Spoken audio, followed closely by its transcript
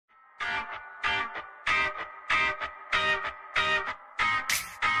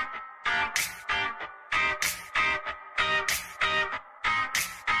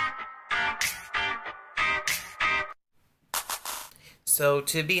So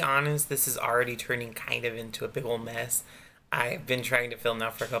to be honest, this is already turning kind of into a big old mess. I've been trying to film now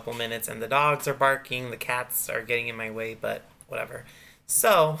for a couple minutes and the dogs are barking, the cats are getting in my way, but whatever.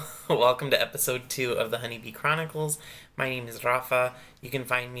 So, welcome to episode 2 of the Honeybee Chronicles. My name is Rafa. You can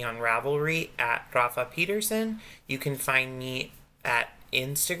find me on Ravelry at rafapeterson. You can find me at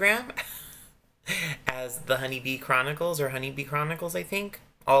Instagram as the Honeybee Chronicles or Honeybee Chronicles, I think.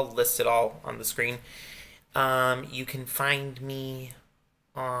 I'll list it all on the screen. You can find me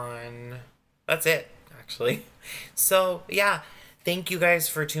on... That's it, actually. So, yeah, thank you guys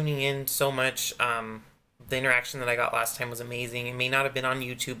for tuning in so much. The interaction that I got last time was amazing. It may not have been on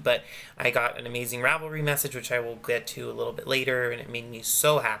YouTube, but I got an amazing Ravelry message, which I will get to a little bit later, and it made me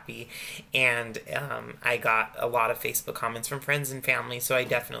so happy. And I got a lot of Facebook comments from friends and family, so I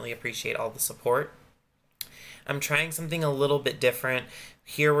definitely appreciate all the support. I'm trying something a little bit different.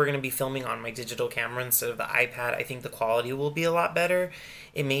 Here we're going to be filming on my digital camera instead of the iPad. I think the quality will be a lot better.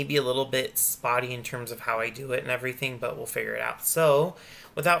 It may be a little bit spotty in terms of how I do it and everything, but we'll figure it out. So,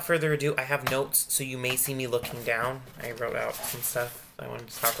 without further ado, I have notes, so you may see me looking down. I wrote out some stuff I wanted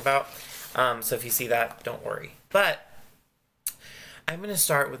to talk about. So if you see that, don't worry. But I'm going to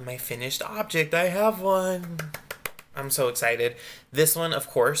start with my finished object. I have one. I'm so excited. This one, of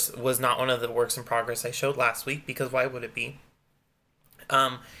course, was not one of the works in progress I showed last week, because why would it be?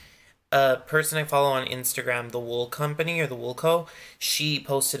 A person I follow on Instagram, the Wool Company or the Wool Co., she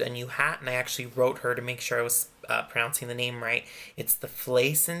posted a new hat, and I actually wrote her to make sure I was pronouncing the name right. It's the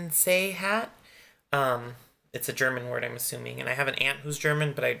Flasense hat. It's a German word, I'm assuming, and I have an aunt who's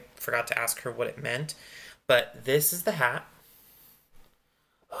German, but I forgot to ask her what it meant. But this is the hat.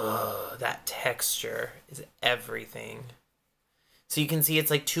 Oh, that texture is everything. So you can see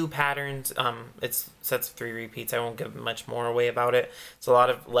it's like 2 patterns. It's sets of 3 repeats. I won't give much more away about it. It's a lot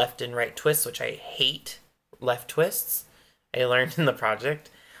of left and right twists, which I hate left twists. I learned in the project.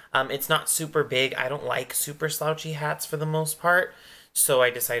 It's not super big. I don't like super slouchy hats for the most part. So I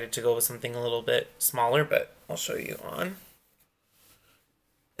decided to go with something a little bit smaller, but I'll show you on.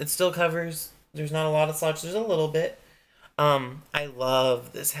 It still covers. There's not a lot of slouch. There's a little bit. I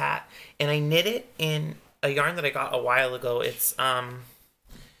love this hat. And I knit it in a yarn that I got a while ago. It's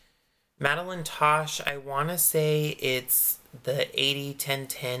Madeline Tosh. I want to say it's the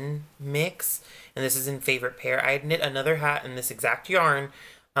 80-10-10 mix, and this is in Favorite Pair. I had knit another hat in this exact yarn.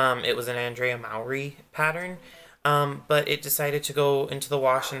 It was an Andrea Mowry pattern, but it decided to go into the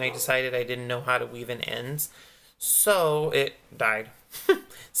wash, and I decided I didn't know how to weave in ends, so it died.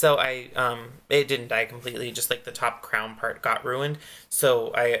 So it didn't die completely, just like the top crown part got ruined.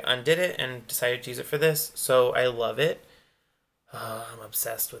 So I undid it and decided to use it for this. So I love it. I'm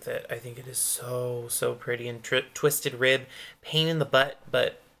obsessed with it. I think it is so, so pretty and twisted rib. Pain in the butt,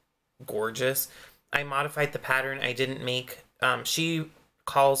 but gorgeous. I modified the pattern. I didn't make... she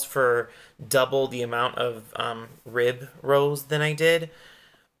calls for double the amount of rib rows than I did,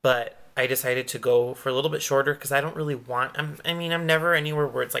 but I decided to go for a little bit shorter because I don't really want... I'm never anywhere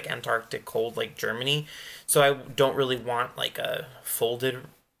where it's like Antarctic cold like Germany, so I don't really want like a folded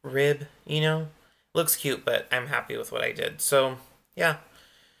rib, you know? Looks cute, but I'm happy with what I did. So, yeah.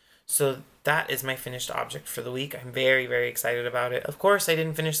 So that is my finished object for the week. I'm very, very excited about it. Of course, I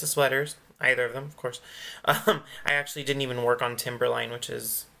didn't finish the sweaters. Either of them, of course. I actually didn't even work on Timberline, which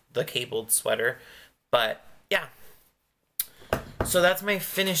is the cabled sweater. But, yeah. So that's my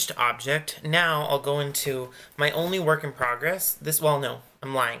finished object. Now I'll go into my only work in progress. Well, no,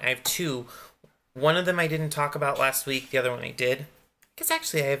 I'm lying. I have 2. One of them I didn't talk about last week. The other one I did. I guess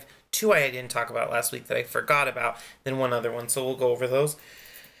actually I have 2 I didn't talk about last week that I forgot about. Then one other one, so we'll go over those.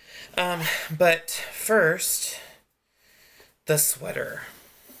 But first, the sweater.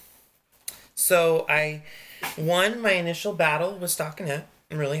 So I won my initial battle with stockinette.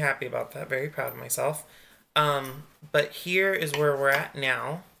 I'm really happy about that. Very proud of myself. But here is where we're at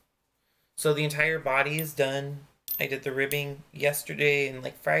now. So the entire body is done. I did the ribbing yesterday and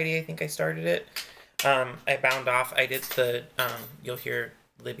like Friday, I think I started it. I bound off. I did the, you'll hear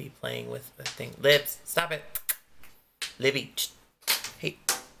Libby playing with the thing. Libs, stop it. Libby. Hey,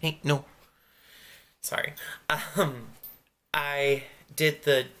 no. Sorry. I did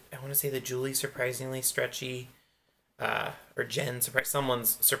I want to say the Julie Surprisingly Stretchy, or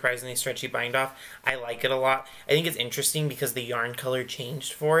someone's surprisingly stretchy bind off. I like it a lot. I think it's interesting because the yarn color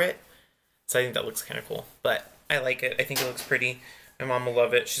changed for it. So I think that looks kind of cool. But I like it. I think it looks pretty. My mom will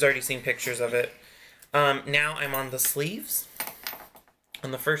love it. She's already seen pictures of it. Now I'm on the sleeves.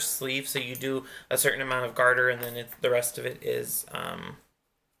 On the first sleeve, so you do a certain amount of garter, and then the rest of it is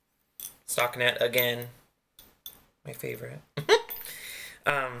stockinette. Again, my favorite.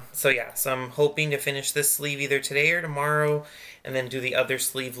 So yeah, so I'm hoping to finish this sleeve either today or tomorrow, and then do the other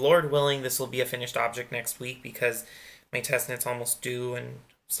sleeve. Lord willing, this will be a finished object next week because my test knit's almost due and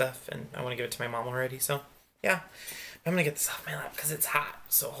stuff, and I want to give it to my mom already. So yeah, I'm gonna get this off my lap because it's hot.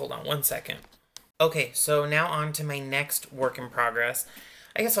 So hold on one second. Okay, so now on to my next work in progress.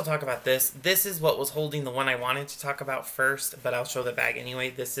 I guess I'll talk about this. This is what was holding the one I wanted to talk about first, but I'll show the bag anyway.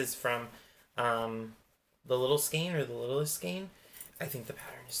 This is from the Little Skein, or the Littlest Skein. I think the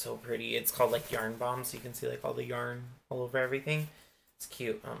pattern is so pretty. It's called like Yarn Bomb, so you can see like all the yarn all over everything. It's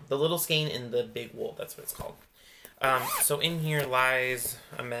cute. The Little Skein in the Big Wool, that's what it's called. So in here lies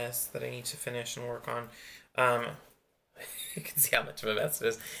a mess that I need to finish and work on. You can see how much of a mess it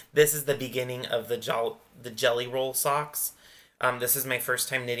is. This is the beginning of the jelly roll socks. This is my first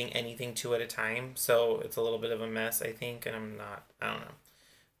time knitting anything 2 at a time, so it's a little bit of a mess, I think, and I don't know.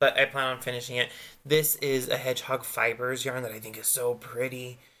 But I plan on finishing it. This is a Hedgehog Fibers yarn that I think is so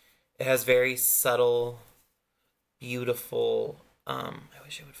pretty. It has very subtle, beautiful, I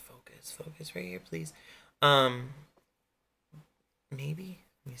wish it would focus. Focus right here, please. Maybe?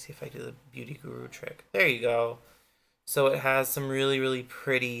 Let me see if I do the Beauty Guru trick. There you go. So it has some really, really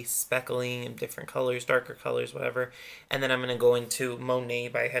pretty speckling in different colors, darker colors, whatever. And then I'm going to go into Monet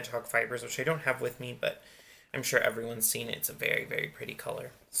by Hedgehog Fibers, which I don't have with me, but I'm sure everyone's seen it. It's a very, very pretty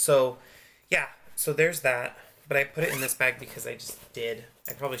color. So, yeah. So there's that. But I put it in this bag because I just did.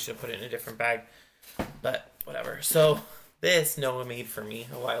 I probably should have put it in a different bag. But whatever. So this Noah made for me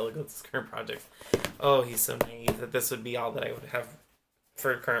a while ago. This current project. Oh, he's so naive that this would be all that I would have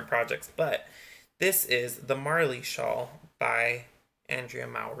for current projects. But this is the Marley shawl by Andrea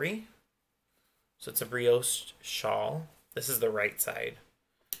Mowry. So it's a brioche shawl. This is the right side,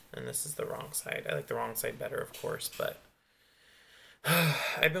 and this is the wrong side. I like the wrong side better, of course, but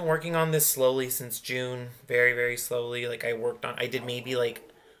I've been working on this slowly since June. Very, very slowly. Like I did maybe like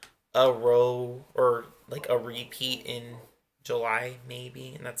a row or like a repeat in July,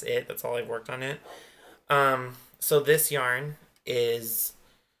 maybe, and that's it. That's all I've worked on it. So this yarn is...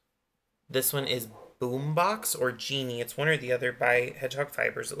 This one is Boombox or Genie. It's one or the other by Hedgehog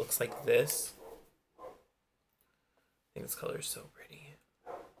Fibers. It looks like this. I think this color is so pretty.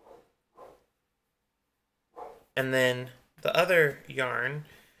 And then the other yarn,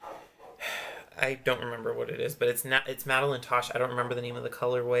 I don't remember what it is, but it's Madeline Tosh. I don't remember the name of the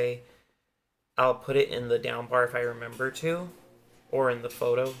colorway. I'll put it in the down bar if I remember to, or in the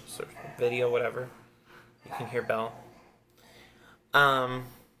photo, so video, whatever. You can hear Belle.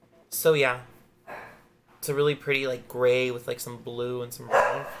 So yeah, it's a really pretty like gray with like some blue and some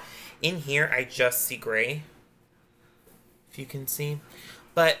brown. In here, I just see gray, if you can see.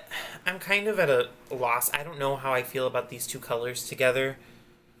 But I'm kind of at a loss. I don't know how I feel about these two colors together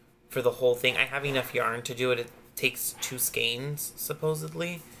for the whole thing. I have enough yarn to do it. It takes 2 skeins,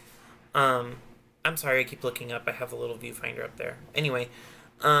 supposedly. I'm sorry, I keep looking up. I have a little viewfinder up there. Anyway,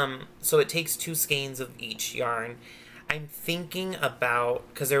 so it takes 2 skeins of each yarn. I'm thinking about,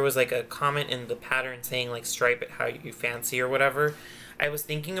 because there was like a comment in the pattern saying like stripe it how you fancy or whatever. I was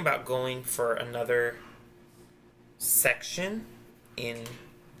thinking about going for another section in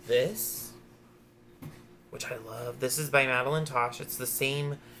this, which I love. This is by Madeline Tosh. It's the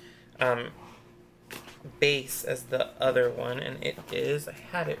same base as the other one, and it is, I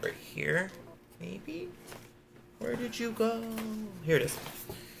had it right here, maybe? Where did you go? Here it is.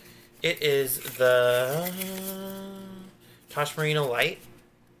 It is the Tosh Merino Light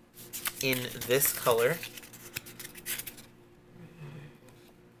in this color.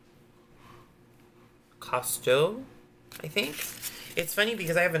 Costo, I think. It's funny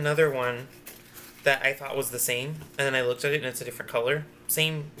because I have another one that I thought was the same, and then I looked at it and it's a different color.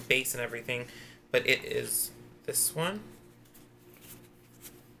 Same base and everything, but it is this one,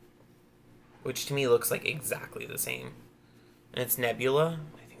 which to me looks like exactly the same. And it's Nebula.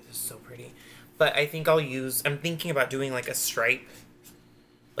 I think this is so pretty. But I think I'm thinking about doing like a stripe,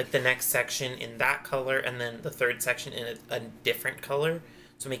 like the next section in that color, and then the third section in a different color.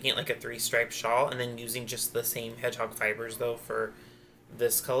 So making it like a 3-stripe shawl, and then using just the same Hedgehog Fibers though for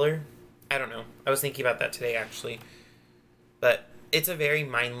this color. I don't know. I was thinking about that today actually. But it's a very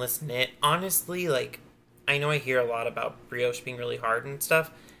mindless knit. Honestly, like, I know I hear a lot about brioche being really hard and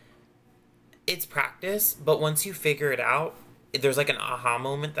stuff. It's practice, but once you figure it out, there's like an aha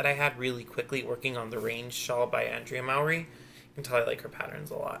moment that I had really quickly working on the Range shawl by Andrea Mowry. You can tell I like her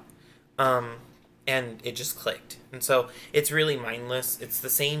patterns a lot. And it just clicked. And so it's really mindless. It's the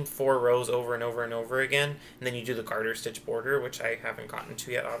same 4 rows over and over and over again. And then you do the garter stitch border, which I haven't gotten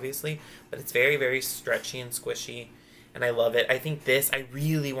to yet, obviously. But it's very, very stretchy and squishy. And I love it. I think I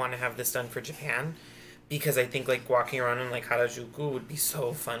really want to have this done for Japan. because I think like walking around in like Harajuku would be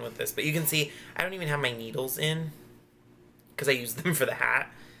so fun with this. But you can see I don't even have my needles in because I use them for the hat.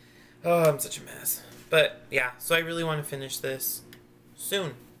 Oh, I'm such a mess. But yeah, so I really want to finish this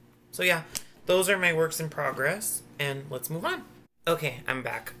soon. So yeah, those are my works in progress, and let's move on. Okay, I'm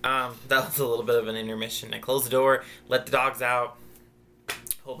back. That was a little bit of an intermission. I closed the door, let the dogs out, a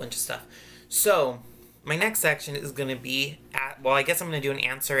whole bunch of stuff. So my next section is going to be well, I guess I'm going to do an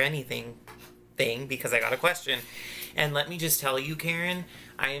answer anything thing because I got a question. And let me just tell you, Karen,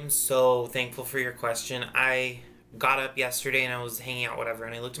 I am so thankful for your question. I got up yesterday and I was hanging out, whatever,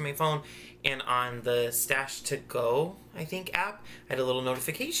 and I looked at my phone, and on the Stash to Go, I think, app, I had a little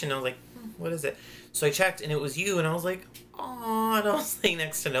notification. I was like, what is it? So I checked, and it was you, and I was like, aw, and I was laying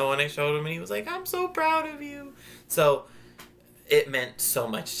next to Noah, and I showed him, and he was like, I'm so proud of you. So it meant so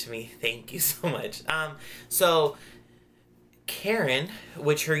much to me. Thank you so much. So Karen,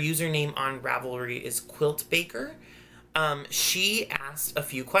 which her username on Ravelry is Quilt Baker, she asked a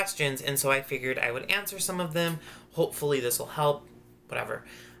few questions, and so I figured I would answer some of them. Hopefully this will help, whatever.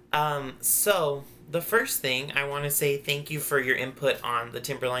 So the first thing, I want to say thank you for your input on the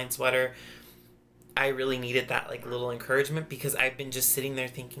Timberline sweater. I really needed that like little encouragement because I've been just sitting there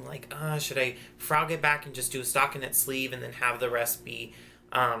thinking like, should I frog it back and just do a stockinette sleeve and then have the rest be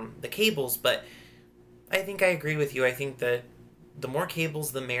the cables? But I think I agree with you. I think that the more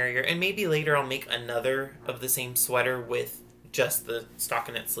cables, the merrier. And maybe later I'll make another of the same sweater with just the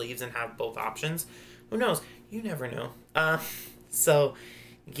stockinette sleeves and have both options. Who knows? You never know. So,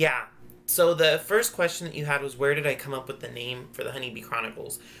 yeah. So the first question that you had was, where did I come up with the name for the Honeybee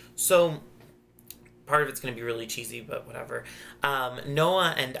Chronicles? So part of it's going to be really cheesy, but whatever.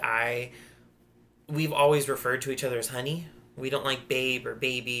 Noah and we've always referred to each other as honey. We don't like babe or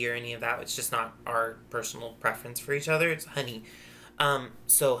baby or any of that. It's just not our personal preference for each other. It's honey.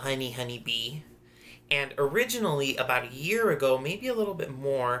 So honey, honeybee. And originally, about a year ago, maybe a little bit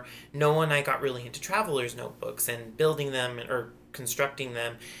more, Noah and I got really into traveler's notebooks and building them or constructing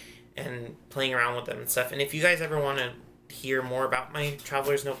them and playing around with them and stuff. And if you guys ever want to hear more about my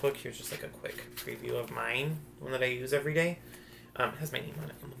traveler's notebook, here's just like a quick preview of mine, the one that I use every day. It has my name on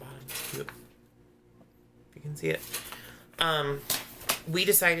it on the bottom. If you can see it. We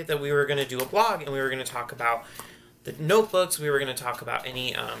decided that we were going to do a blog and we were going to talk about the notebooks. We were going to talk about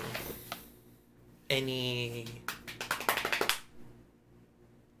any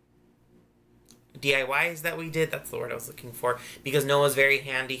DIYs that we did. That's the word I was looking for, because Noah's very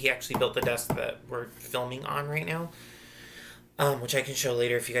handy. He actually built the desk that we're filming on right now, which I can show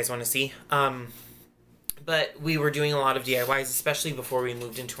later if you guys want to see. But we were doing a lot of DIYs, especially before we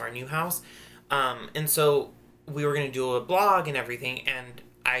moved into our new house. And so we were going to do a blog and everything, and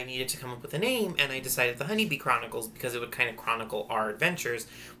I needed to come up with a name, and I decided the Honeybee Chronicles because it would kind of chronicle our adventures,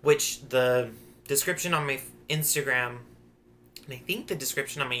 which the description on my Instagram, and I think the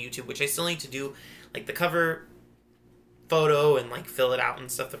description on my YouTube, which I still need to do, like the cover photo and like fill it out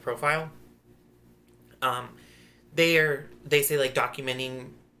and stuff, the profile, they say like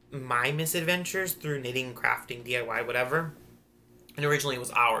documenting my misadventures through knitting, crafting, DIY, whatever. And originally it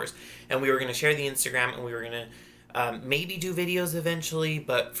was ours, and we were going to share the Instagram, and we were going to maybe do videos eventually,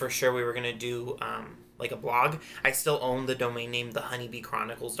 but for sure we were going to do like a blog. I still own the domain name,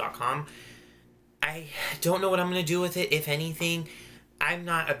 thehoneybeechronicles.com. I don't know what I'm going to do with it, if anything. I'm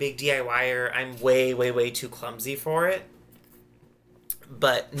not a big DIYer. I'm way, way, way too clumsy for it.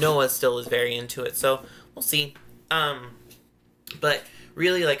 But Noah still is very into it, so we'll see. But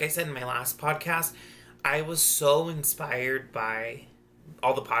really, like I said in my last podcast, I was so inspired by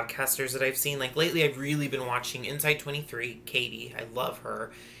all the podcasters that I've seen. Like lately, I've really been watching Inside 23, Katie, I love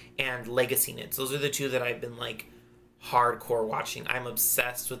her, and Legacy Knits. Those are the two that I've been like hardcore watching. I'm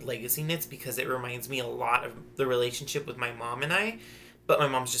obsessed with Legacy Knits because it reminds me a lot of the relationship with my mom and I, but my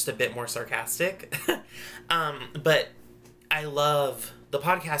mom's just a bit more sarcastic. But I love the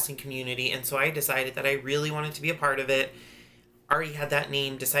podcasting community, and so I decided that I really wanted to be a part of it. Already had that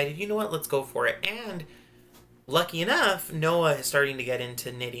name, decided, you know what, let's go for it. And lucky enough, Noah is starting to get into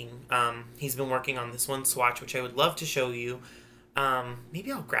knitting. He's been working on this one swatch, which I would love to show you.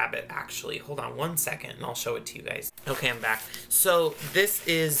 Maybe I'll grab it, actually. Hold on one second, and I'll show it to you guys. Okay, I'm back. So this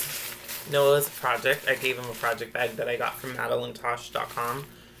is Noah's project. I gave him a project bag that I got from madelinetosh.com.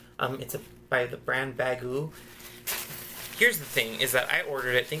 It's by the brand Bagoo. Here's the thing, is that I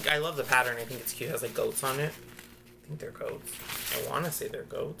ordered it. I love the pattern. I think it's cute. It has like goats on it. I think they're goats. I want to say they're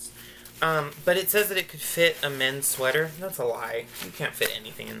goats. But it says that it could fit a men's sweater. That's a lie. You can't fit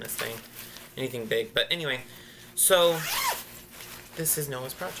anything in this thing. Anything big. But anyway, so this is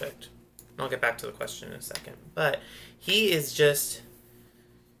Noah's project. I'll get back to the question in a second. But he is just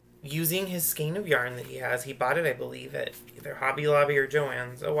using his skein of yarn that he has. He bought it, I believe, at either Hobby Lobby or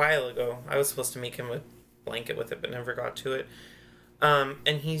Joann's a while ago. I was supposed to make him a blanket with it, but never got to it.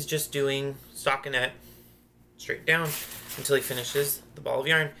 And he's just doing stockinette straight down until he finishes the ball of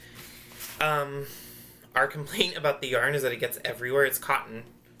yarn. Our complaint about the yarn is that it gets everywhere. It's cotton.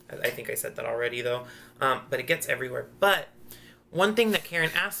 I think I said that already, though. But it gets everywhere. But one thing that Karen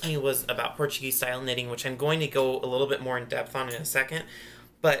asked me was about Portuguese style knitting, which I'm going to go a little bit more in depth on in a second.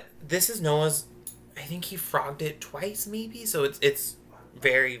 But this is Noah's, I think he frogged it twice maybe. So it's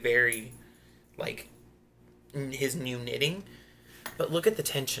very, very like his new knitting. But look at the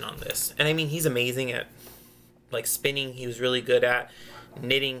tension on this. And I mean, he's amazing at like spinning. He was really good at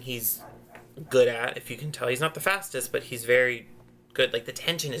knitting. He's good at, if you can tell. He's not the fastest, but he's very good. Like the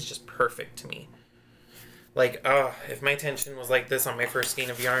tension is just perfect to me. Like, if my tension was like this on my first skein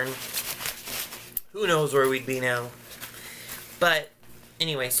of yarn, who knows where we'd be now. But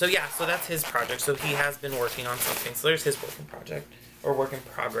anyway, so yeah, so that's his project. So he has been working on something. So there's his work in project, or work in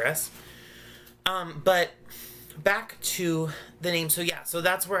progress. But back to the name. So yeah, so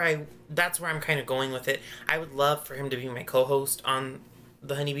that's where I'm kind of going with it. I would love for him to be my co-host on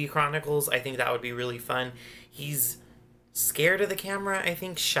the Honeybee Chronicles. I think that would be really fun. He's scared of the camera, I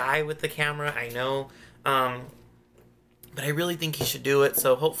think, shy with the camera, I know. But I really think he should do it.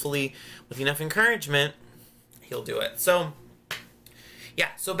 So hopefully with enough encouragement, he'll do it. So yeah,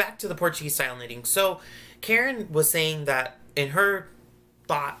 so back to the Portuguese style knitting. So Karen was saying that in her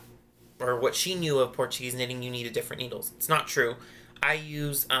thought, or what she knew of Portuguese knitting, you needed different needles. It's not true. I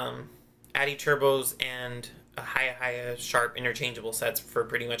use Addy Turbos and a Haya Sharp interchangeable sets for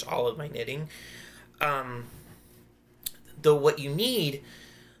pretty much all of my knitting. Though what you need,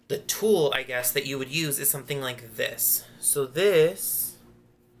 the tool, I guess, that you would use is something like this. So this,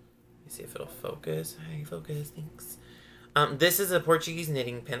 let me see if it'll focus. Hi, focus, thanks. This is a Portuguese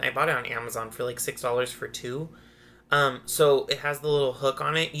knitting pin. I bought it on Amazon for like $6 for 2. So it has the little hook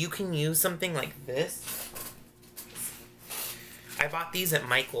on it. You can use something like this. I bought these at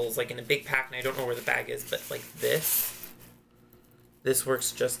Michael's, like in a big pack, and I don't know where the bag is, but like this. This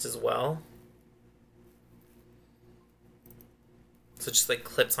works just as well. So it just like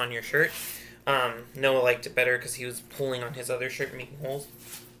clips on your shirt. Noah liked it better because he was pulling on his other shirt and making holes.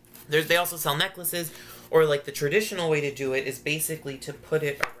 They also sell necklaces, or like the traditional way to do it is basically to put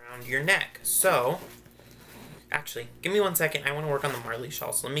it around your neck. So, actually, give me 1 second. I want to work on the Marley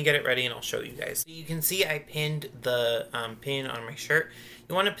shawl, so let me get it ready and I'll show you guys. You can see I pinned the pin on my shirt.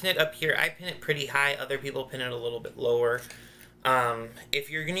 You want to pin it up here. I pin it pretty high. Other people pin it a little bit lower.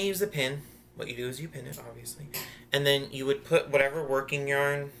 If you're going to use a pin, what you do is you pin it, obviously. And then you would put whatever working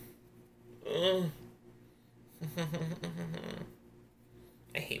yarn.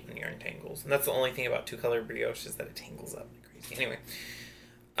 I hate when yarn tangles. And that's the only thing about two-color brioche is that it tangles up like crazy. Anyway.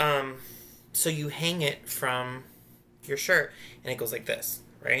 So you hang it from your shirt, and it goes like this,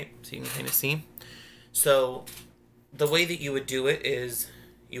 right? So you can kind of see. So the way that you would do it is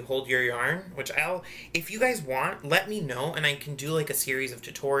you hold your yarn, which if you guys want, let me know, and I can do like a series of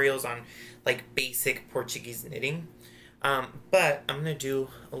tutorials on like basic Portuguese knitting. But I'm going to do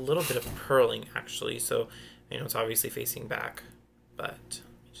a little bit of purling, actually. So, you know, it's obviously facing back, but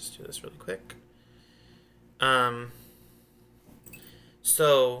let me just do this really quick.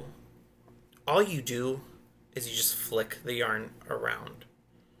 So all you do is you just flick the yarn around,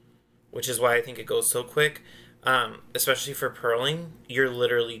 which is why I think it goes so quick. Especially for purling, you're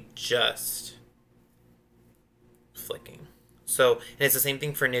literally just flicking. So, and it's the same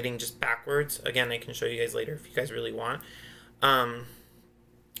thing for knitting, just backwards. Again, I can show you guys later if you guys really want.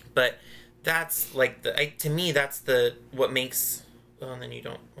 But that's like to me, that's what makes, well, and then you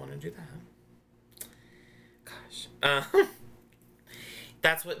don't want to do that. Gosh.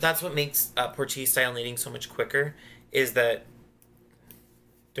 That's what makes Portuguese style knitting so much quicker, is that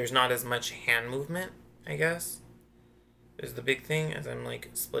there's not as much hand movement, I guess, is the big thing, as I'm like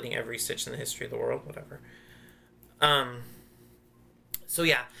splitting every stitch in the history of the world, whatever. So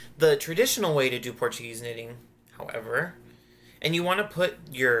yeah, the traditional way to do Portuguese knitting, however, and you want to put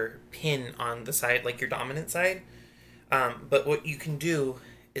your pin on the side, like your dominant side, but what you can do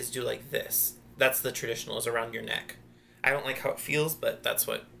is do like this. That's the traditional, is around your neck. I don't like how it feels, but that's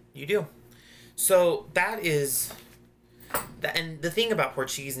what you do. So that is, and the thing about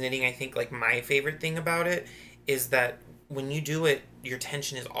Portuguese knitting, I think like my favorite thing about it is that when you do it, your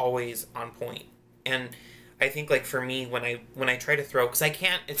tension is always on point. And I think like for me, when I try to throw, because I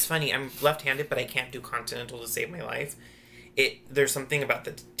can't, it's funny, I'm left-handed, but I can't do continental to save my life. There's something about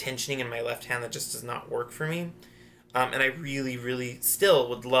the tensioning in my left hand that just does not work for me. And I really, really still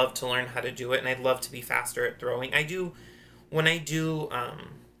would love to learn how to do it, and I'd love to be faster at throwing. When I do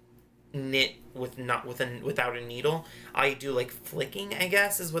knit with not with a without a needle. I do like flicking, I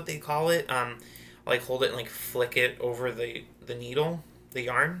guess is what they call it. I like hold it and like flick it over the needle, the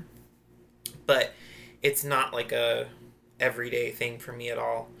yarn. But it's not like a everyday thing for me at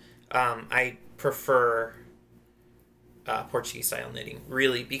all. I prefer Portuguese style knitting,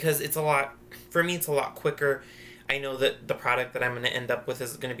 really, because it's a lot, for me, it's a lot quicker. I know that the product that I'm going to end up with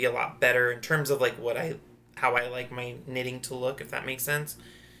is going to be a lot better in terms of like how I like my knitting to look, if that makes sense.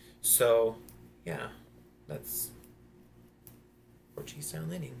 So, yeah, that's Portuguese style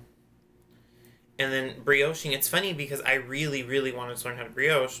knitting. And then brioching, it's funny because I really, really wanted to learn how to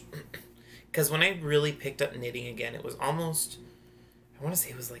brioche. Because when I really picked up knitting again, it was almost, I want to say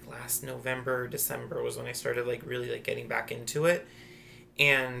it was like last November, December was when I started like really like getting back into it.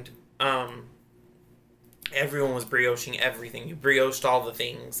 And everyone was brioching everything. You brioched all the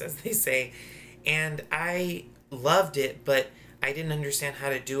things, as they say. And I loved it, but I didn't understand how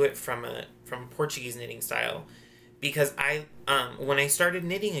to do it from Portuguese knitting style. Because when I started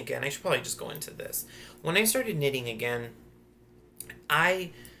knitting again, I should probably just go into this. When I started knitting again,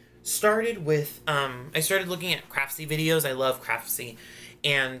 I started looking at Craftsy videos. I love Craftsy.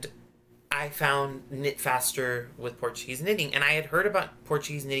 And I found Knit Faster with Portuguese knitting. And I had heard about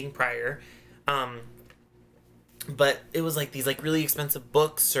Portuguese knitting prior. But it was like these like really expensive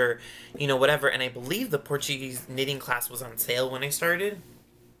books or, you know, whatever. And I believe the Portuguese knitting class was on sale when I started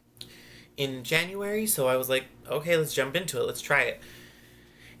in January. So I was like, okay, let's jump into it. Let's try it.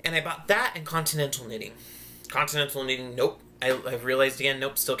 And I bought that and continental knitting. Continental knitting, nope. I've realized again,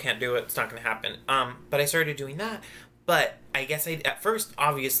 nope, still can't do it. It's not going to happen. But I started doing that. But I guess at first,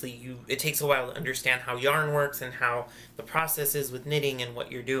 obviously, it takes a while to understand how yarn works and how the process is with knitting and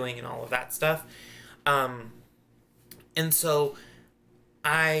what you're doing and all of that stuff. And so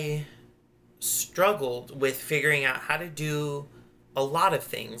I struggled with figuring out how to do a lot of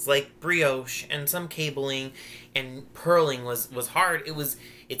things like brioche and some cabling, and purling was hard.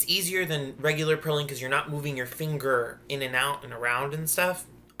 It's easier than regular purling because you're not moving your finger in and out and around and stuff.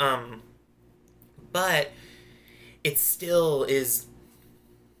 But it still is,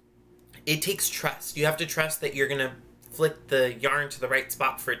 it takes trust. You have to trust that you're going to flick the yarn to the right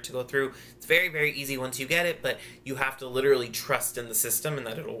spot for it to go through. It's very, very easy once you get it, but you have to literally trust in the system and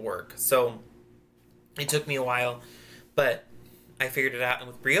that it'll work. So it took me a while, but I figured it out. And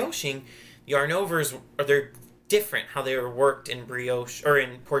with brioching, yarn overs, they're different how they were worked in brioche or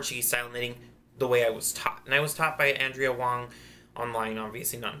in Portuguese style knitting the way I was taught. And I was taught by Andrea Wong online,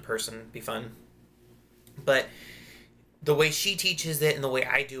 obviously not in person. It'd be fun. But the way she teaches it and the way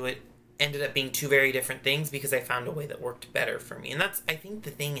I do it ended up being two very different things because I found a way that worked better for me. And that's, I think, the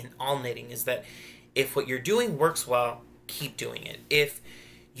thing in all knitting is that if what you're doing works well, keep doing it. If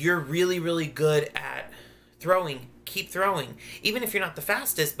you're really, really good at throwing, keep throwing. Even if you're not the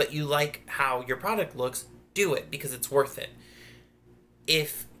fastest, but you like how your product looks, do it because it's worth it.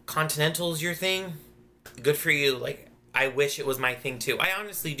 If continental is your thing, good for you. Like, I wish it was my thing too. I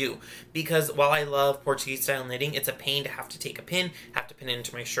honestly do. Because while I love Portuguese style knitting, it's a pain to have to take a pin, have to pin it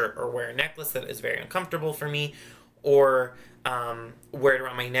into my shirt, or wear a necklace that is very uncomfortable for me, or wear it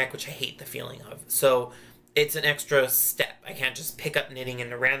around my neck, which I hate the feeling of. So it's an extra step. I can't just pick up knitting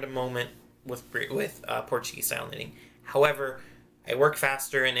in a random moment with Portuguese style knitting. However, I work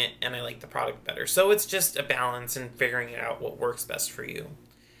faster in it and I like the product better. So it's just a balance and figuring out what works best for you.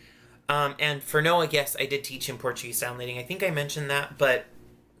 And for Noah, yes, I did teach him Portuguese style knitting. I think I mentioned that, but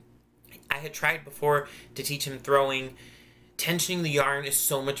I had tried before to teach him throwing. Tensioning the yarn is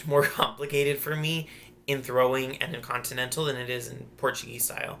so much more complicated for me in throwing and in continental than it is in Portuguese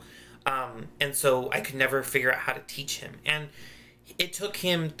style. And so I could never figure out how to teach him. And it took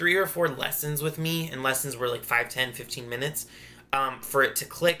him 3 or 4 lessons with me, and lessons were like 5, 10, 15 minutes for it to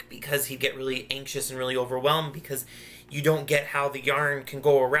click, because he'd get really anxious and really overwhelmed because you don't get how the yarn can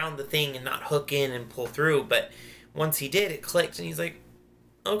go around the thing and not hook in and pull through. But once he did, it clicked and he's like,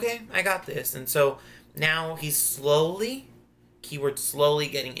 okay, I got this. And so now he's slowly, keyword slowly,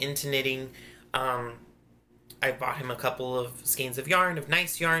 getting into knitting. I bought him a couple of skeins of yarn, of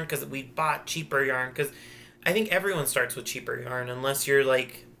nice yarn, because we bought cheaper yarn, because I think everyone starts with cheaper yarn unless you're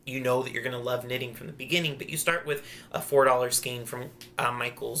like, you know that you're going to love knitting from the beginning, but you start with a $4 skein from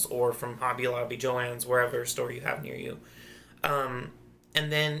Michael's or from Hobby Lobby, Joann's, wherever store you have near you. And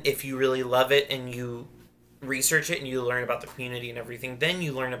then if you really love it and you research it and you learn about the community and everything, then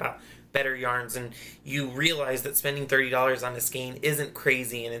you learn about better yarns and you realize that spending $30 on a skein isn't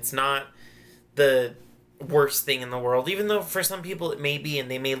crazy and it's not the worst thing in the world, even though for some people it may be,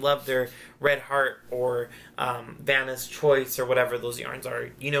 and they may love their Red Heart or Vanna's Choice or whatever those yarns are,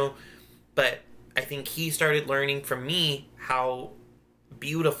 you know. But I think he started learning from me how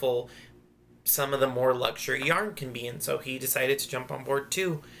beautiful some of the more luxury yarn can be. And so he decided to jump on board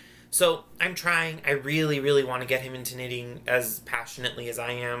too. So I'm trying. I really, really want to get him into knitting as passionately as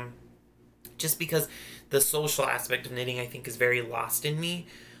I am. Just because the social aspect of knitting, I think, is very lost in me.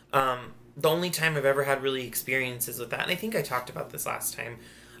 The only time I've ever had really experiences with that, and I think I talked about this last time,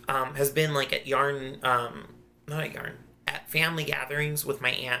 has been like at at family gatherings with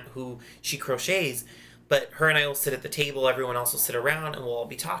my aunt who she crochets, but her and I will sit at the table, everyone else will sit around, and we'll all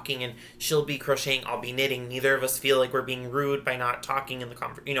be talking, and she'll be crocheting, I'll be knitting. Neither of us feel like we're being rude by not talking in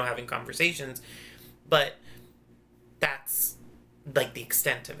the having conversations, but that's like the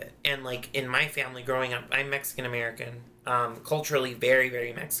extent of it. And like in my family growing up, I'm Mexican American, culturally very,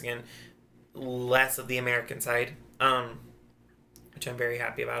 very Mexican, less of the American side, which I'm very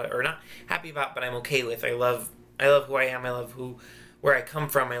happy about it, or not happy about, but I'm okay with. I love who I am. I love where I come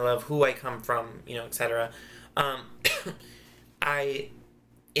from. I love who I come from, etc.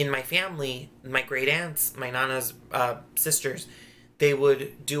 In my family, my great aunts, my nana's sisters, they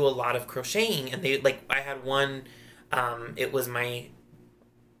would do a lot of crocheting, and I had one, it was my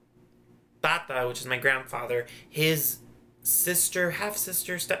tata, which is my grandfather, his sister,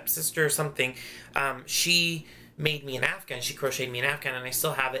 half-sister, stepsister or something, she made me an Afghan. She crocheted me an Afghan, and I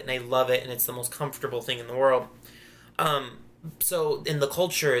still have it, and I love it, and it's the most comfortable thing in the world. So in the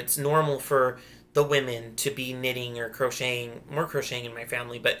culture, it's normal for the women to be knitting or crocheting, more crocheting in my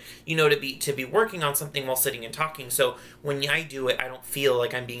family, but to be working on something while sitting and talking. So when I do it, I don't feel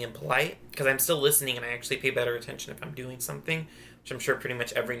like I'm being impolite, because I'm still listening, and I actually pay better attention if I'm doing something, which I'm sure pretty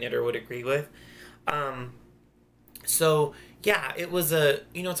much every knitter would agree with. So yeah, it was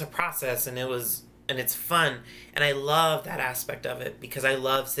it's a process, and it's fun, and I love that aspect of it, because I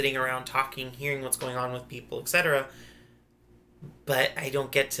love sitting around talking, hearing what's going on with people, etc. But I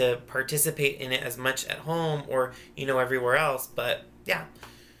don't get to participate in it as much at home or, everywhere else. But yeah.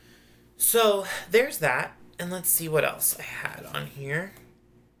 So there's that. And let's see what else I had on here.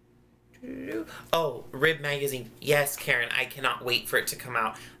 Oh, Rib Magazine. Yes, Karen, I cannot wait for it to come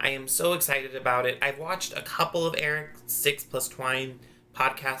out. I am so excited about it. I've watched a couple of Eric's 6 Plus Twine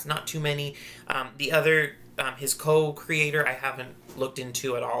podcasts, not too many. The other, his co-creator, I haven't looked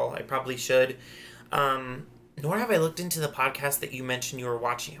into at all. I probably should. Nor have I looked into the podcast that you mentioned you were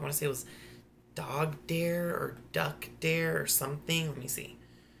watching. I want to say it was Dog Dare or Duck Dare or something. Let me see.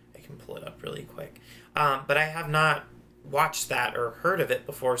 I can pull it up really quick. But I have not watched that or heard of it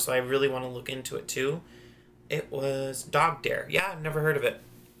before, so I really want to look into it too. It was Dog Dare. Yeah, I've never heard of it.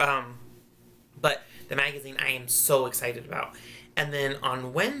 But the magazine I am so excited about. And then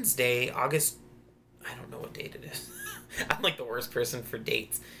on Wednesday, I don't know what date it is. I'm like the worst person for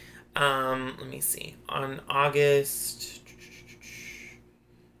dates. Let me see. On August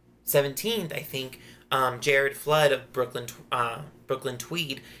 17th, I think, Jared Flood of Brooklyn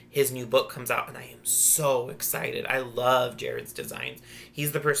Tweed, his new book comes out, and I am so excited. I love Jared's designs.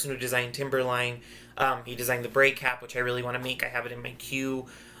 He's the person who designed Timberline. He designed the braid cap, which I really want to make. I have it in my queue.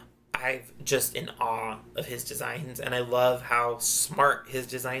 I'm just in awe of his designs, and I love how smart his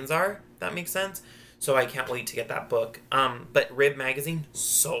designs are. If that makes sense. So I can't wait to get that book. But Rib Magazine,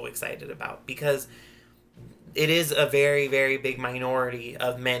 so excited about, because it is a very, very big minority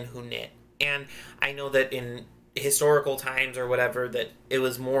of men who knit. And I know that in historical times or whatever, that it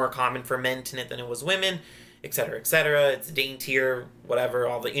was more common for men to knit than it was women, etc., etc. It's daintier, whatever,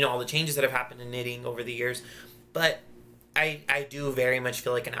 all the changes that have happened in knitting over the years. But I do very much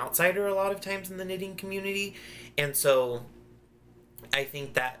feel like an outsider a lot of times in the knitting community. And so I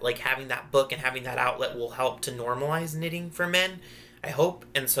think that having that book and having that outlet will help to normalize knitting for men, I hope.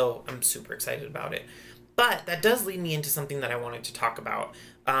 And so I'm super excited about it. But that does lead me into something that I wanted to talk about.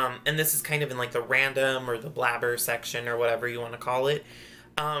 And this is kind of in the random or the blabber section or whatever you want to call it.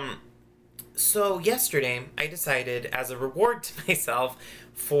 So yesterday I decided, as a reward to myself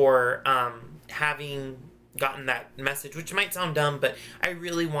for having gotten that message, which might sound dumb, but I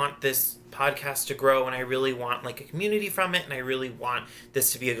really want this podcast to grow, and I really want a community from it, and I really want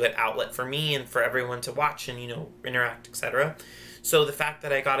this to be a good outlet for me and for everyone to watch and interact, etc. So the fact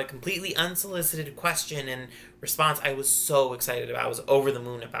that I got a completely unsolicited question and response, I was so excited about. I was over the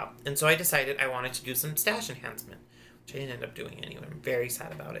moon about. And so I decided I wanted to do some stash enhancement, which I didn't end up doing anyway. I'm very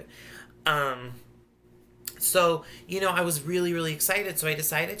sad about it. So, I was really, really excited, so I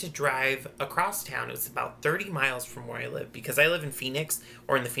decided to drive across town. It was about 30 miles from where I live, because I live in Phoenix,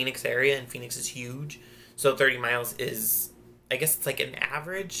 or in the Phoenix area, and Phoenix is huge. So 30 miles is, I guess it's an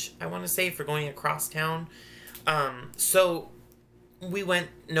average, I want to say, for going across town. So Noah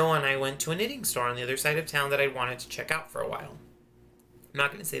and I went to a knitting store on the other side of town that I wanted to check out for a while. I'm not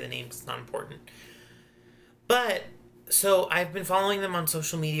going to say the name because it's not important. But So I've been following them on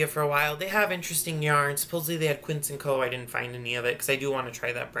social media for a while. They have interesting yarns. Supposedly they had Quince and Co. I didn't find any of it because I do want to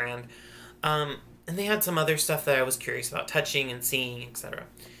try that brand. And they had some other stuff that I was curious about touching and seeing, etc.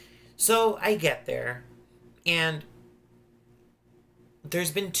 So I get there, and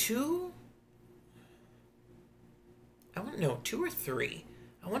there's been two or three.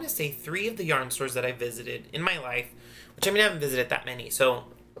 I want to say three of the yarn stores that I visited in my life, which I haven't visited that many, so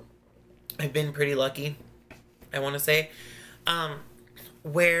I've been pretty lucky, I want to say,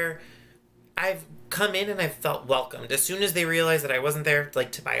 where I've come in and I've felt welcomed. As soon as they realized that I wasn't there,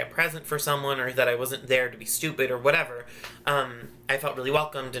 like, to buy a present for someone, or that I wasn't there to be stupid or whatever, I felt really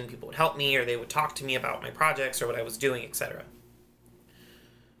welcomed, and people would help me, or they would talk to me about my projects or what I was doing, etc.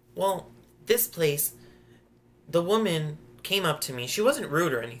 Well, this place, the woman came up to me. She wasn't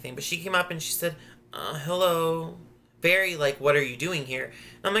rude or anything, but she came up and she said, hello. Very, like, what are you doing here?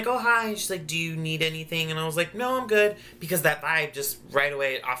 And I'm like, oh, hi. She's like, do you need anything? And I was like, no, I'm good. Because that vibe just right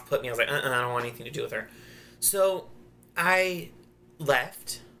away off-put me. I was like, I don't want anything to do with her. So I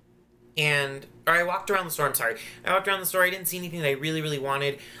left, or I walked around the store. I'm sorry. I walked around the store. I didn't see anything that I really, really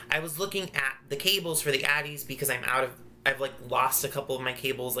wanted. I was looking at the cables for the Addies because I've like lost a couple of my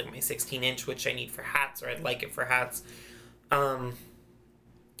cables, like my 16-inch, which I need for hats, or I'd like it for hats.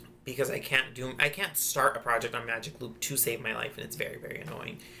 Because I can't start a project on Magic Loop to save my life, and it's very, very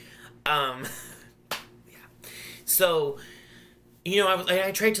annoying. Yeah. So,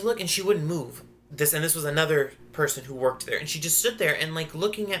 I tried to look, and she wouldn't move. This was another person who worked there, and she just stood there and, like,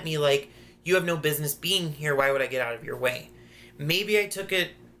 looking at me like, you have no business being here, why would I get out of your way? Maybe I took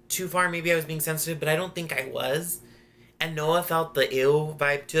it too far, maybe I was being sensitive, but I don't think I was. And Noah felt the ew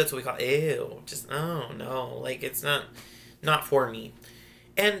vibe too. That's what we call ew. Just, oh no, like, it's not for me.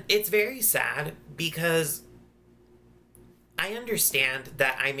 And it's very sad because I understand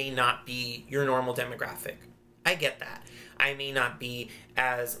that I may not be your normal demographic. I get that. I may not be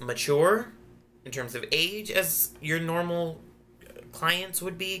as mature in terms of age as your normal clients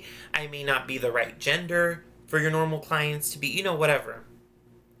would be. I may not be the right gender for your normal clients to be, whatever.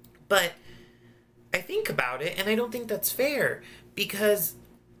 But I think about it, and I don't think that's fair, because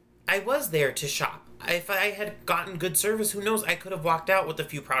I was there to shop. If I had gotten good service, who knows, I could have walked out with a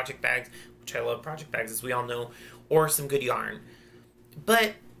few project bags, which I love project bags, as we all know, or some good yarn.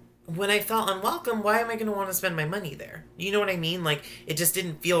 But when I felt unwelcome, why am I going to want to spend my money there? You know what I mean? Like, it just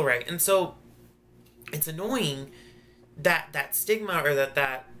didn't feel right. And so it's annoying that stigma, or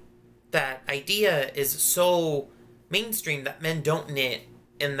that idea is so mainstream that men don't knit,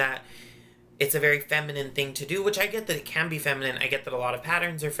 and that it's a very feminine thing to do, which I get that it can be feminine. I get that a lot of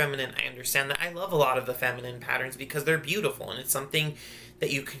patterns are feminine. I understand that. I love a lot of the feminine patterns because they're beautiful and it's something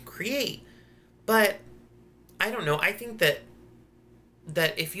that you can create. But I don't know. I think that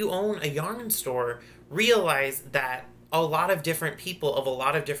if you own a yarn store, realize that a lot of different people of a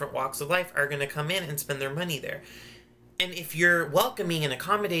lot of different walks of life are going to come in and spend their money there. And if you're welcoming and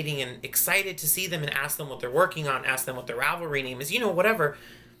accommodating and excited to see them and ask them what they're working on, ask them what their Ravelry name is, whatever,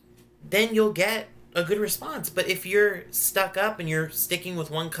 then you'll get a good response. But if you're stuck up and you're sticking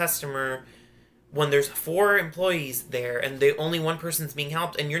with one customer when there's 4 employees there and only one person's being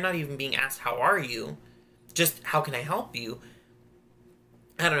helped, and you're not even being asked, how are you? Just, how can I help you?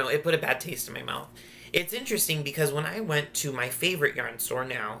 I don't know, it put a bad taste in my mouth. It's interesting because when I went to my favorite yarn store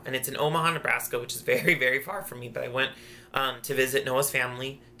now, and it's in Omaha, Nebraska, which is very, very far from me, but I went to visit Noah's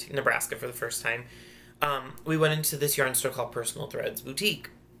family to Nebraska for the first time. We went into this yarn store called Personal Threads Boutique.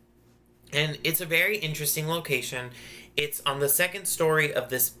 And it's a very interesting location. It's on the second story of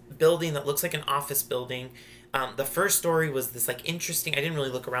this building that looks like an office building. The first story was this, like, interesting, I didn't really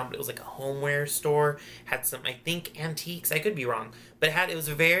look around, but it was like a homeware store. Had some, I think, antiques. I could be wrong. But it was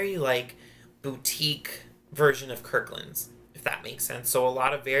a very, like, boutique version of Kirkland's, if that makes sense. So a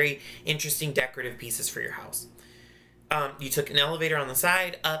lot of very interesting decorative pieces for your house. You took an elevator on the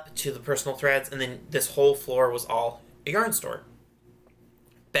side up to the Personal Threads, and then this whole floor was all a yarn store.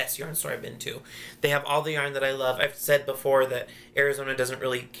 Best yarn store I've been to. They have all the yarn that I love. I've said before that Arizona doesn't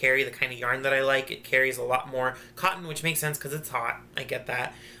really carry the kind of yarn that I like. It carries a lot more cotton, which makes sense because it's hot. I get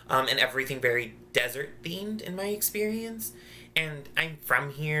that. And everything very desert themed in my experience. And I'm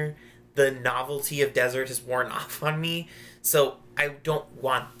from here. The novelty of desert has worn off on me. So I don't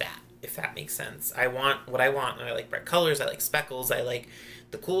want that, if that makes sense. I want what I want. And I like bright colors. I like speckles. I like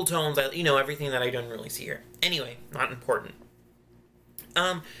the cool tones. Everything that I don't really see here. Anyway, not important.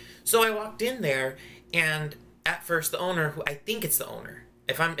 So I walked in there, and at first the owner, who I think it's the owner,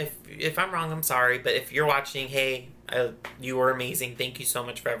 if I'm wrong, I'm sorry, but if you're watching, hey, you were amazing, thank you so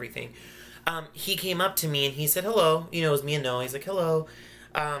much for everything. He came up to me and he said, hello, it was me and Noah. He's like, hello,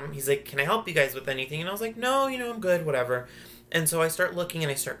 He's like, can I help you guys with anything? And I was like, no, I'm good, whatever. And so I start looking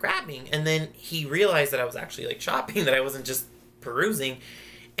and I start grabbing. And then he realized that I was actually like shopping, that I wasn't just perusing.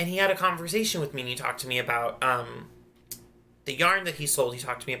 And he had a conversation with me and he talked to me about the yarn that he sold. He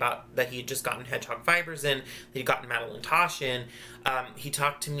talked to me about that he had just gotten hedgehog fibers in, that he'd gotten Madeline Tosh in. He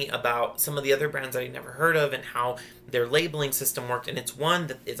talked to me about some of the other brands that I'd never heard of and how their labeling system worked. And it's one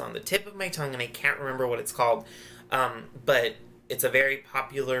that is on the tip of my tongue and I can't remember what it's called. But it's a very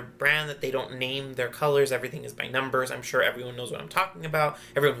popular brand that they don't name their colors. Everything is by numbers. I'm sure everyone knows what I'm talking about.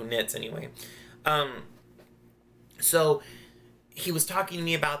 Everyone who knits, anyway. So he was talking to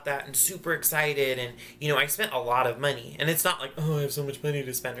me about that and super excited. And, I spent a lot of money. And it's not like, oh, I have so much money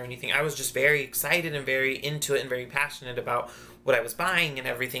to spend or anything. I was just very excited and very into it and very passionate about what I was buying and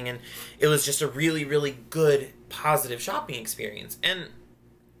everything. And it was just a really, really good, positive shopping experience. And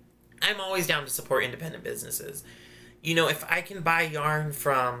I'm always down to support independent businesses. If I can buy yarn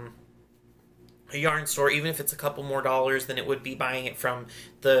from a yarn store, even if it's a couple more dollars than it would be buying it from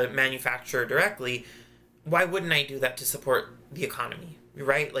the manufacturer directly, why wouldn't I do that to support the economy,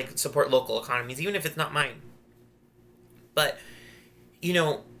 right? Like, support local economies, even if it's not mine. But,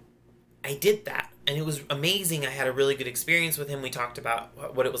 I did that, and it was amazing. I had a really good experience with him. We talked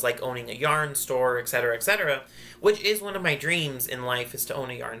about what it was like owning a yarn store, etc., which is one of my dreams in life, is to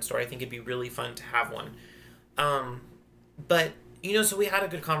own a yarn store. I think it'd be really fun to have one. But, so we had a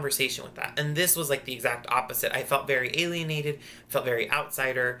good conversation with that. And this was like the exact opposite. I felt very alienated, felt very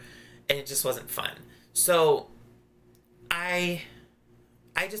outsider, and it just wasn't fun. So I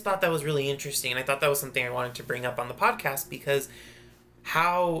just thought that was really interesting. And I thought that was something I wanted to bring up on the podcast, because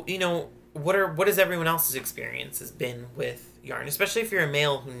how, what has everyone else's experience has been with yarn, especially if you're a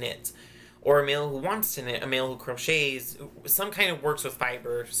male who knits, or a male who wants to knit, a male who crochets, some kind of works with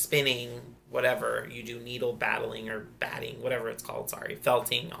fiber, spinning, whatever you do, needle battling or batting, whatever it's called,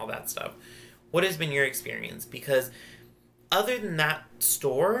 felting, all that stuff. What has been your experience? Because other than that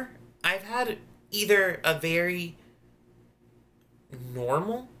store, I've had either a very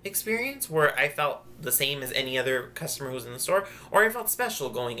normal experience where I felt the same as any other customer who was in the store, or I felt special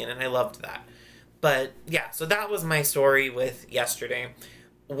going in, and I loved that. But yeah, so that was my story with yesterday.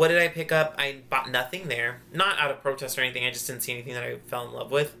 What did I pick up? I bought nothing there. Not out of protest or anything. I just didn't see anything that I fell in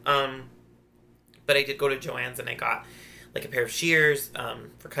love with. But I did go to Joann's and I got like a pair of shears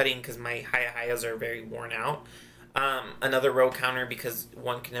for cutting, because my hayas are very worn out. Another row counter, because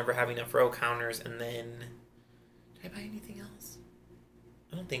one can never have enough row counters. And then, did I buy anything else?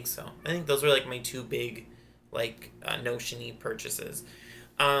 I don't think so. I think those were like my two big, like, Notion-y purchases.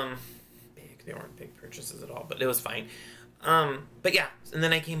 They weren't big purchases at all, but it was fine. But yeah, and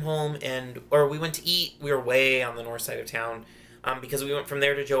then I came home or we went to eat. We were way on the north side of town, because we went from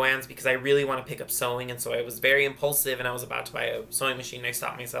there to Joann's, because I really want to pick up sewing. And so I was very impulsive, and I was about to buy a sewing machine. I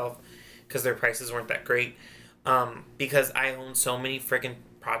stopped myself because their prices weren't that great. Because I own so many freaking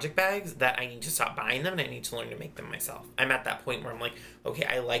project bags that I need to stop buying them, and I need to learn to make them myself. I'm at that point where I'm like, okay,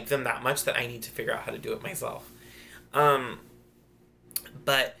 I like them that much that I need to figure out how to do it myself.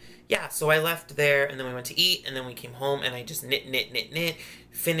 But yeah, so I left there, and then we went to eat, and then we came home, and I just knit,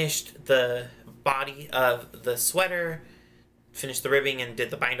 finished the body of the sweater, finished the ribbing, and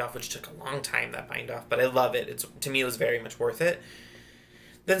did the bind off, which took a long time, that bind off, but I love it. To me, it was very much worth it.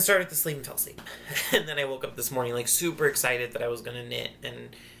 Then started to sleep and fell asleep. And then I woke up this morning, like, super excited that I was going to knit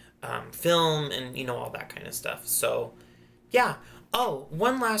and film and, all that kind of stuff. So, yeah. Oh,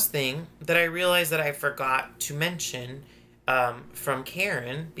 one last thing that I realized that I forgot to mention from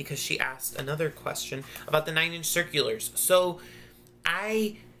Karen, because she asked another question about the 9-inch circulars. So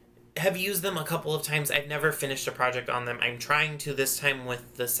I have used them a couple of times. I've never finished a project on them. I'm trying to this time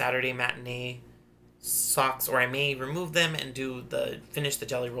with the Saturday matinee socks, or I may remove them and finish the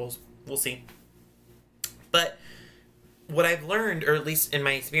jelly rolls. We'll see. But what I've learned, or at least in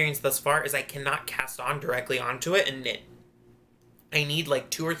my experience thus far, is I cannot cast on directly onto it and knit. I need like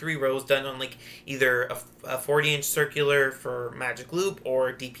 2 or 3 rows done on like either a 40-inch circular for magic loop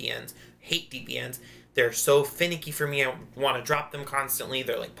or DPNs. Hate DPNs. They're so finicky for me. I want to drop them constantly.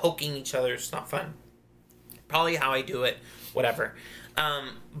 They're like poking each other. It's not fun. Probably how I do it. Whatever.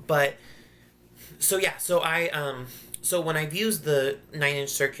 But so yeah. So when I've used the 9-inch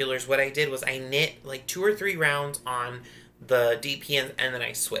circulars, what I did was I knit like 2 or 3 rounds on the DPNs, and then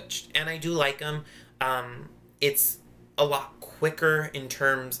I switched. And I do like them. It's a lot quicker in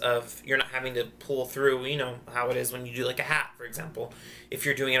terms of you're not having to pull through, how it is when you do like a hat, for example. If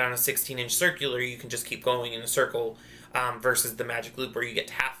you're doing it on a 16-inch circular, you can just keep going in a circle, versus the magic loop where you get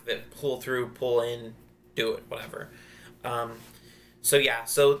half of it, pull through, pull in, do it, whatever. So yeah,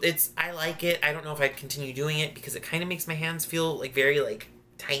 so I like it. I don't know if I'd continue doing it, because it kind of makes my hands feel like very like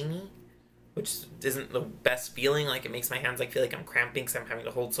tiny, which isn't the best feeling. Like, it makes my hands like feel like I'm cramping because I'm having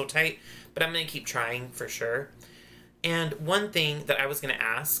to hold so tight. But I'm going to keep trying for sure. And one thing that I was going to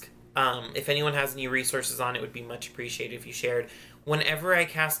ask, if anyone has any resources on it, would be much appreciated if you shared. Whenever I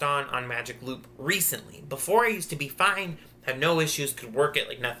cast on Magic Loop recently, before I used to be fine, had no issues, could work it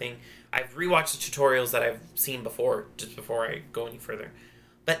like nothing. I've rewatched the tutorials that I've seen before, just before I go any further.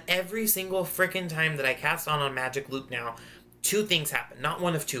 But every single frickin' time that I cast on Magic Loop now, two things happen. Not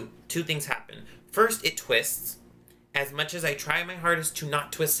one of two. Two things happen. First, it twists. As much as I try my hardest to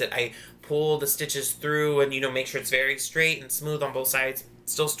not twist it, I pull the stitches through and, you know, make sure it's very straight and smooth on both sides.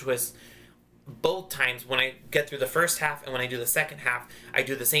 Still twists. Both times, when I get through the first half and when I do the second half, I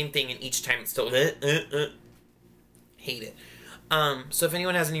do the same thing, and each time it's still hate it. So if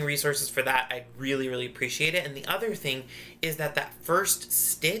anyone has any resources for that, I'd really, really appreciate it. And the other thing is that first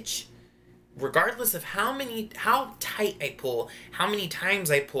stitch, regardless of how tight I pull, how many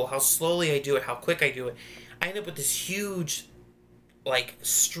times I pull, how slowly I do it, how quick I do it, I end up with this huge, like,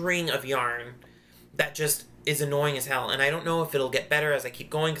 string of yarn that just is annoying as hell. And I don't know if it'll get better as I keep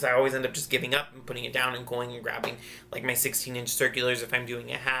going, because I always end up just giving up and putting it down and going and grabbing, like, my 16-inch circulars if I'm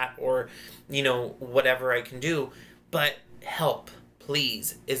doing a hat, or, you know, whatever I can do. But help,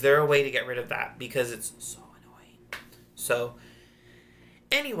 please. Is there a way to get rid of that? Because it's so annoying. So,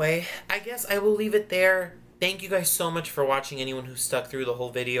 anyway, I guess I will leave it there. Thank you guys so much for watching, anyone who stuck through the whole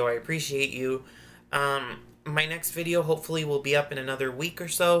video. I appreciate you. My next video hopefully will be up in another week or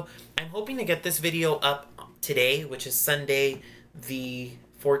so. I'm hoping to get this video up today, which is Sunday the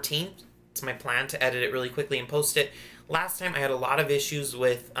 14th. It's my plan to edit it really quickly and post it. Last time I had a lot of issues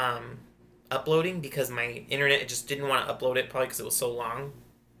with uploading because my internet just didn't want to upload it, probably because it was so long.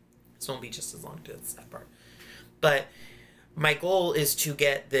 This won't be just as long to that part. But my goal is to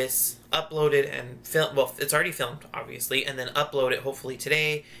get this uploaded and filmed. Well, it's already filmed, obviously, and then upload it hopefully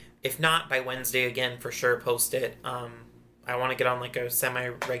today. If not, by Wednesday again, for sure, post it. I want to get on like a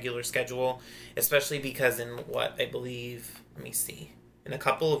semi-regular schedule, especially because in what I believe, let me see, in a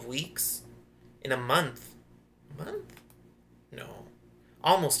couple of weeks, in a month, no,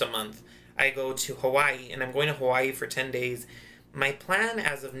 almost a month, I go to Hawaii, and I'm going to Hawaii for 10 days. My plan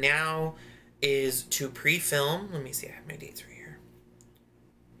as of now is to pre-film. Let me see, I have my dates right here.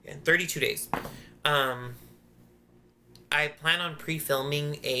 Yeah, in 32 days. I plan on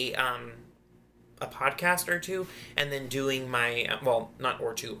pre-filming a podcast or two, and then doing my, well, not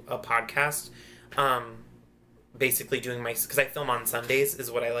or two, a podcast. Basically doing my, because I film on Sundays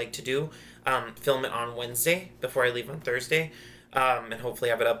is what I like to do. Film it on Wednesday before I leave on Thursday. And hopefully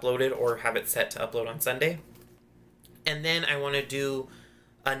have it uploaded or have it set to upload on Sunday. And then I want to do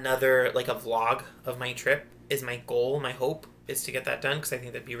another, like a vlog of my trip is my goal. My hope is to get that done, because I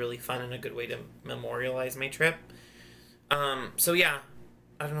think that'd be really fun and a good way to memorialize my trip. So yeah,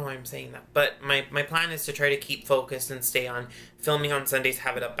 I don't know why I'm saying that, but my plan is to try to keep focused and stay on filming on Sundays,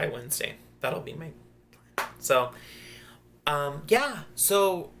 have it up by Wednesday. That'll be my plan. So, yeah,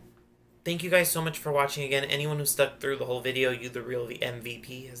 so thank you guys so much for watching again. Anyone who stuck through the whole video, you the real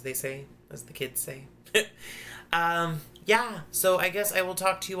MVP, as they say, as the kids say. Yeah, so I guess I will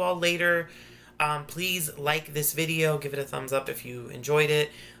talk to you all later. Please like this video, give it a thumbs up if you enjoyed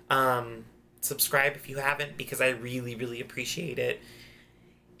it. Subscribe if you haven't, because I really, really appreciate it.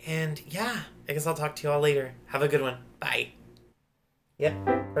 And yeah, I guess I'll talk to you all later. Have a good one. Bye. Yep,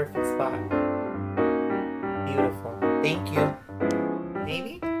 perfect spot. Beautiful. Thank you.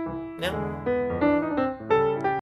 Maybe? No?